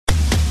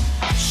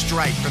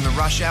Straight from the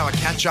Rush Hour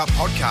Catch-Up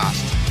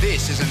podcast,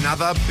 this is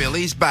another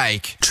Billy's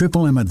Bake.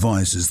 Triple M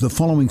advises the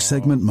following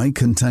segment may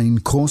contain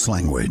coarse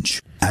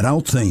language,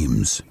 adult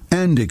themes,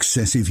 and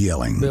excessive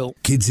yelling. Bill.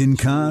 Kids in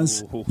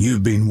cars,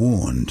 you've been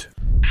warned.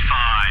 5,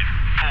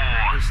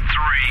 4, 3,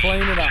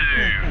 Clean it up.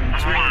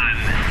 2,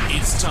 1.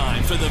 It's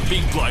time for the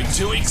big bloke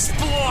to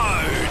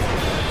explode.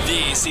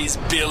 This is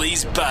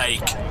Billy's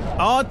Bake.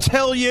 I'll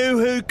tell you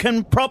who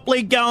can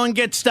properly go and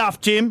get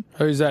stuffed, Jim.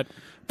 Who's that?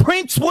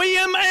 Prince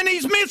William and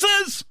his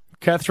missus.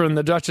 Catherine,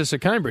 the Duchess of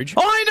Cambridge.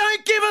 I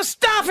don't give a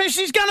stuff if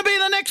she's going to be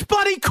the next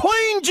bloody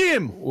queen,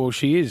 Jim. Well,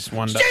 she is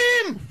one day.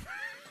 Jim!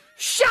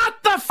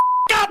 Shut the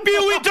up,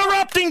 you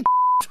interrupting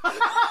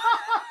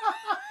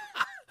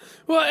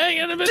Well, hang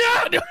on a minute.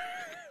 Dad!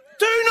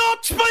 Do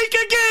not speak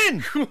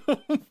again!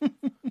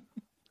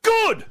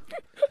 Good.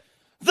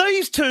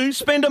 These two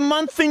spend a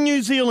month in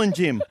New Zealand,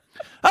 Jim.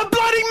 A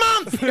bloody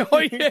month! Oh,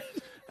 yeah.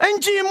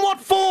 And Jim, what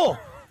for?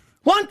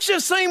 Once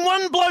you've seen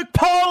one bloke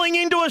piling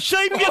into a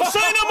sheep, you've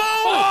seen them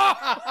all!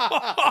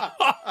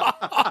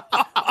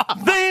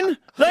 Then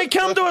they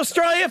come to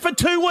Australia for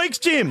 2 weeks,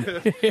 Jim.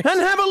 And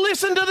have a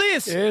listen to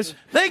this. Yes.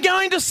 They're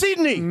going to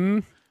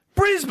Sydney,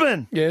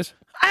 Brisbane, Yes.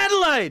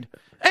 Adelaide,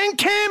 and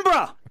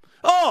Canberra.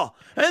 Oh,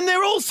 and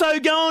they're also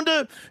going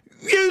to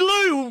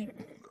Uluru,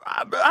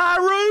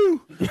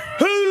 Aru,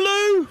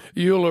 Hulu,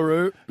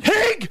 Uluru.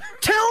 Hig.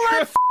 Tell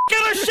that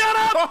to shut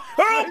up,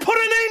 or I'll put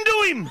an end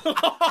to him.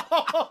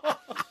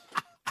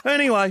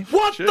 Anyway,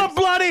 what the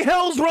bloody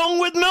hell's wrong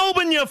with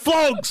Melbourne, you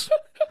flogs?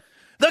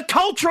 The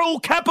cultural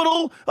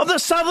capital of the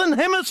Southern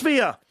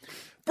Hemisphere.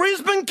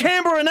 Brisbane,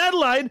 Canberra and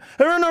Adelaide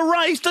are in a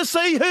race to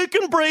see who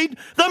can breed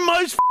the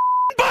most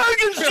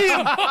bogans,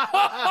 Jim.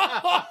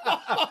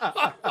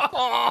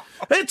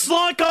 It's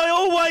like I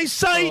always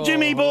say,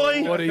 Jimmy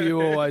boy. What do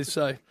you always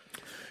say?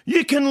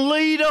 You can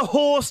lead a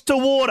horse to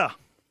water.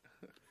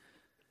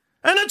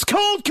 And it's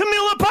called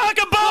Camilla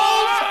Parker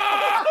Bowles.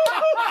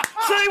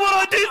 See what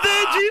I did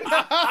there,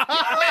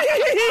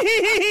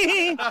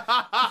 Jim?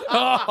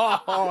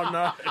 Oh,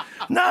 no.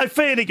 No,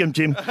 fair dinkum,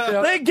 Jim.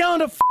 They're going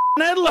to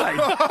Adelaide.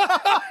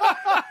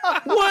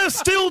 Worse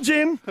still,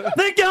 Jim,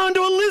 they're going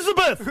to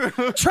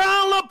Elizabeth.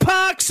 Trailer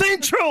Park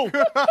Central.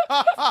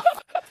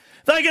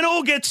 They can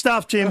all get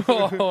stuff, Jim.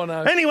 Oh,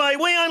 no. Anyway,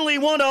 we only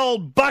want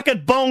old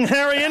Bucket Bong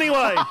Harry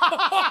anyway.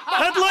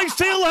 At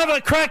least he'll have a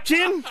crack,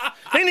 Jim,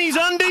 in his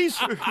undies.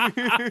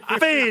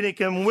 Fair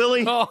dinkum,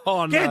 Willie. Oh,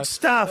 no. Get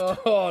stuffed.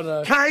 Oh,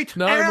 no. Kate,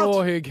 No out.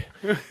 more, Hig.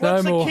 What's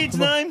no more. the kid's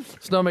name?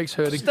 Stomach's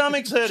hurting.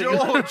 Stomach's hurting.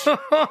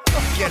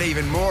 Get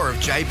even more of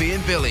JB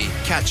and Billy.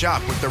 Catch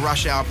up with the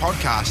Rush Hour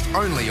podcast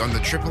only on the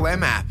Triple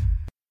M app.